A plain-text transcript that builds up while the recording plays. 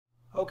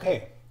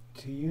Okay,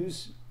 to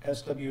use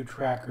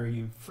SWTracker,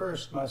 you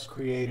first must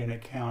create an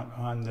account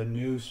on the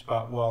new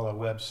Spotwalla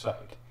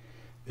website.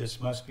 This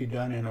must be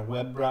done in a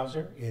web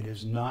browser. It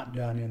is not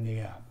done in the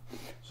app.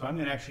 So I'm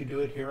going to actually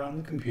do it here on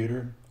the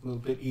computer, a little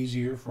bit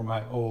easier for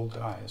my old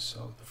eyes.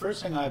 So the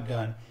first thing I've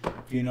done,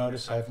 if you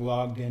notice, I've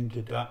logged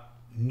into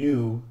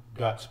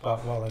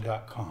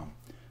new.spotwalla.com.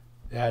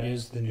 That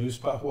is the new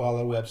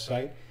Spotwalla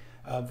website.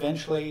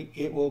 Eventually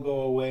it will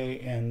go away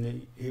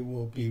and it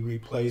will be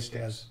replaced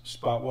as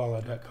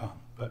spotwalla.com.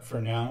 But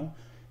for now,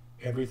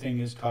 everything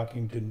is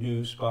talking to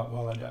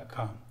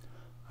new.spotwalla.com.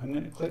 I'm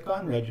going to click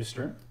on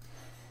register.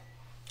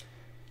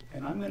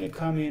 And I'm going to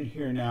come in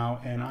here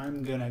now and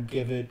I'm going to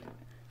give it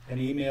an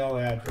email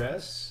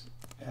address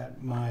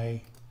at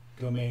my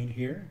domain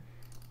here.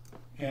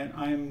 And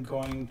I'm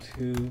going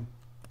to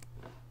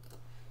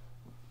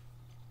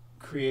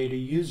create a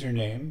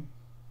username.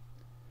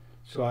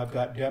 So I've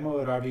got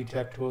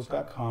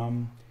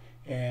demo@rvtechtools.com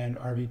and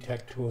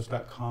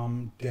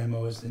rvtechtools.com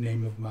demo is the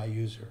name of my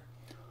user.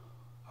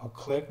 I'll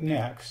click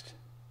next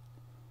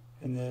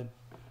and then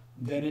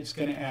it's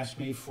going to ask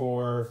me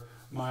for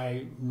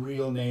my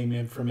real name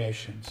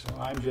information. So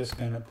I'm just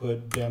going to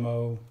put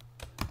Demo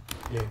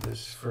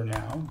Davis for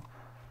now.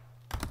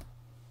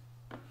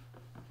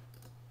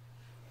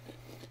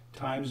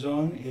 Time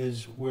zone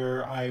is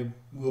where I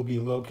will be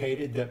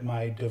located, that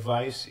my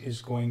device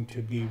is going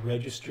to be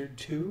registered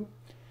to.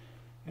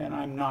 And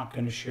I'm not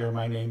going to share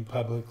my name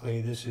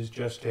publicly. This is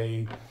just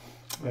a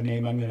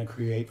name I'm going to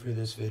create for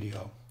this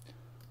video.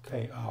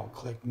 Okay, I'll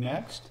click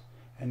next.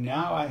 And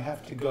now I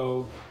have to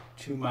go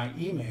to my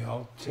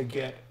email to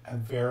get a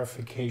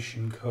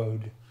verification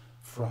code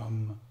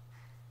from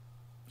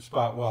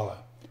Spotwalla.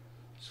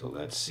 So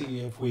let's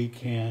see if we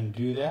can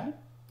do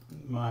that.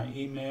 My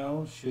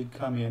email should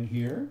come in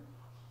here.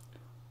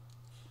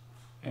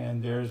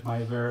 And there's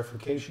my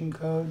verification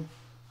code.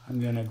 I'm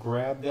going to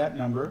grab that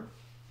number,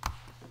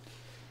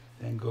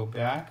 then go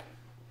back,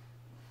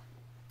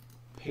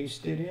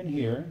 paste it in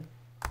here.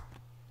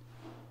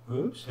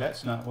 Oops,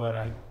 that's not what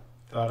I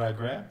thought I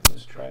grabbed.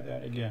 Let's try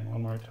that again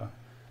one more time.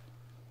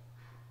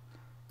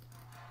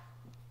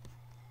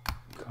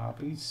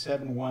 Copy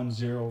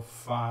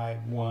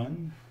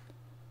 71051.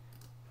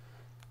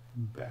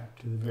 Back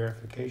to the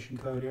verification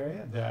code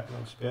area. That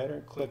looks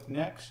better. Click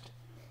next.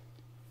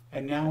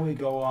 And now we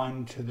go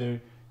on to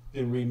the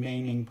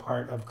remaining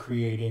part of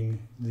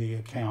creating the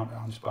account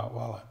on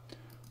Spotwalla.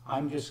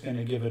 I'm just going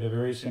to give it a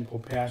very simple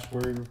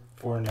password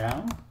for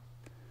now.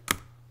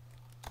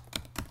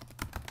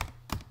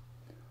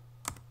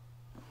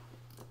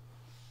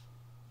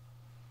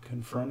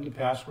 Confirm the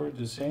password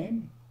the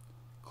same.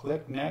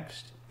 Click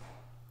next.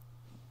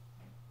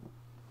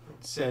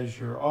 It says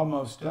you're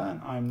almost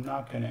done. I'm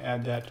not going to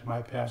add that to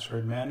my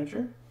password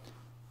manager.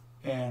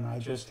 And I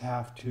just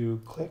have to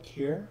click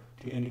here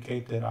to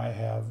indicate that I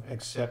have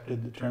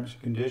accepted the terms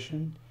and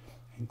conditions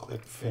and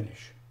click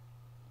finish.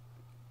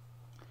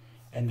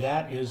 And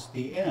that is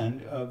the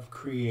end of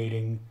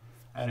creating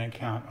an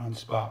account on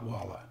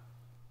Spotwalla.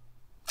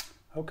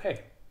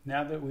 Okay,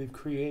 now that we've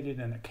created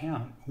an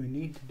account, we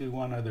need to do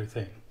one other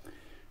thing.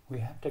 We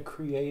have to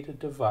create a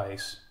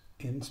device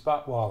in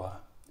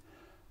Spotwalla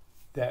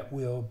that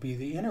will be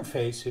the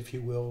interface, if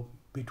you will,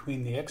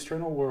 between the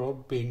external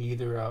world, being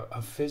either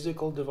a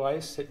physical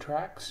device that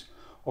tracks,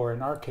 or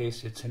in our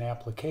case, it's an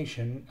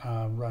application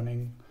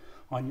running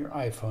on your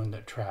iPhone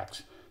that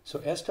tracks. So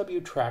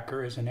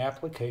SWTracker is an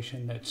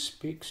application that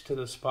speaks to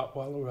the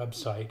Spotwalla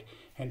website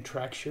and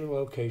tracks your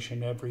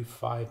location every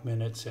 5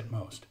 minutes at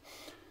most.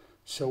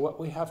 So what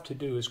we have to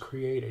do is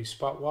create a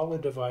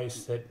Spotwalla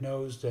device that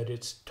knows that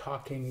it's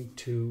talking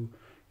to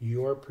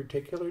your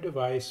particular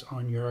device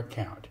on your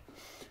account.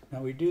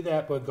 Now we do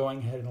that by going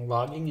ahead and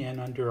logging in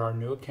under our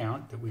new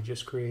account that we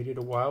just created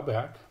a while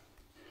back.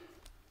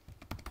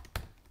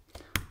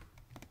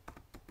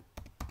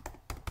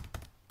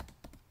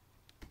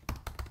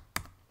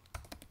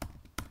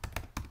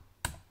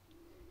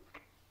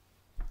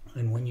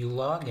 And when you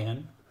log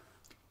in,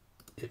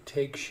 it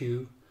takes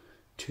you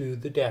to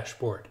the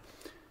dashboard.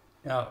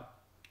 Now,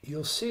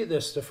 you'll see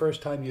this the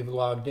first time you've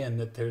logged in,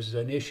 that there's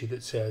an issue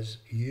that says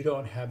you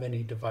don't have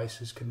any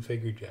devices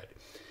configured yet.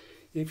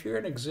 If you're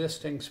an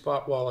existing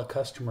Spotwalla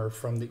customer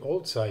from the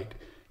old site,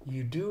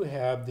 you do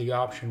have the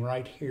option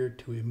right here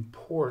to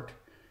import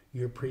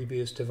your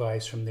previous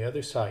device from the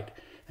other site.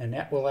 And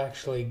that will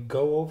actually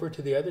go over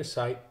to the other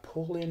site,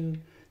 pull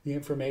in the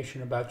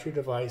information about your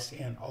device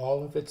and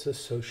all of its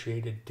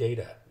associated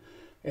data.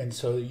 And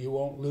so you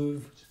won't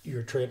lose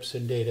your trips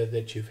and data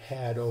that you've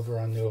had over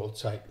on the old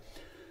site.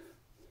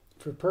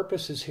 For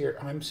purposes here,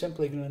 I'm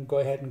simply going to go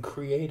ahead and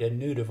create a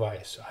new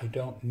device. I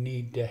don't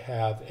need to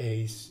have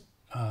a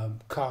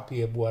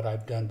copy of what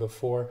I've done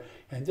before.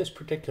 And this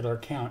particular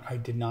account I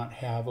did not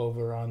have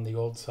over on the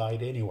old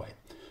site anyway.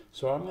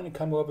 So I'm going to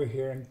come over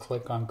here and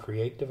click on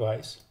Create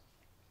Device.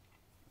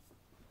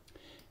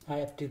 I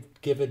have to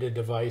give it a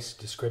device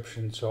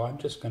description, so I'm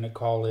just going to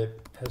call it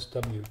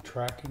SW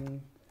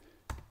Tracking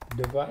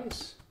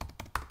Device.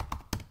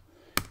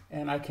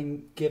 and I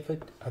can give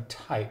it a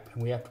type,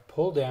 and we have to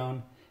pull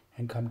down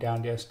and come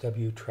down to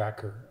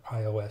SWTracker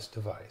iOS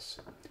device.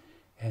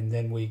 And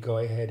then we go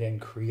ahead and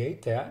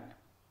create that.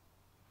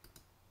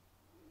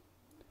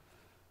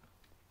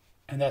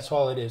 And that's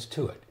all it is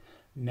to it.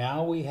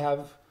 Now we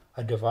have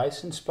a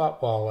device in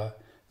Spotwalla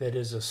that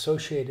is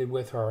associated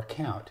with our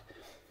account.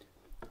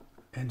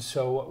 And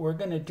so what we're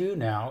going to do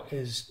now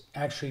is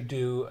actually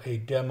do a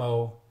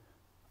demo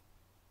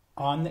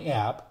on the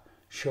app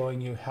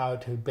showing you how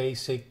to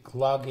basic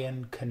log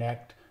in,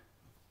 connect,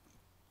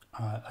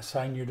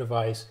 assign your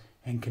device,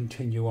 and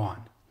continue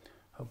on.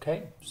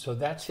 Okay, so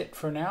that's it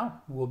for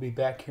now. We'll be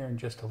back here in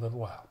just a little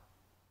while.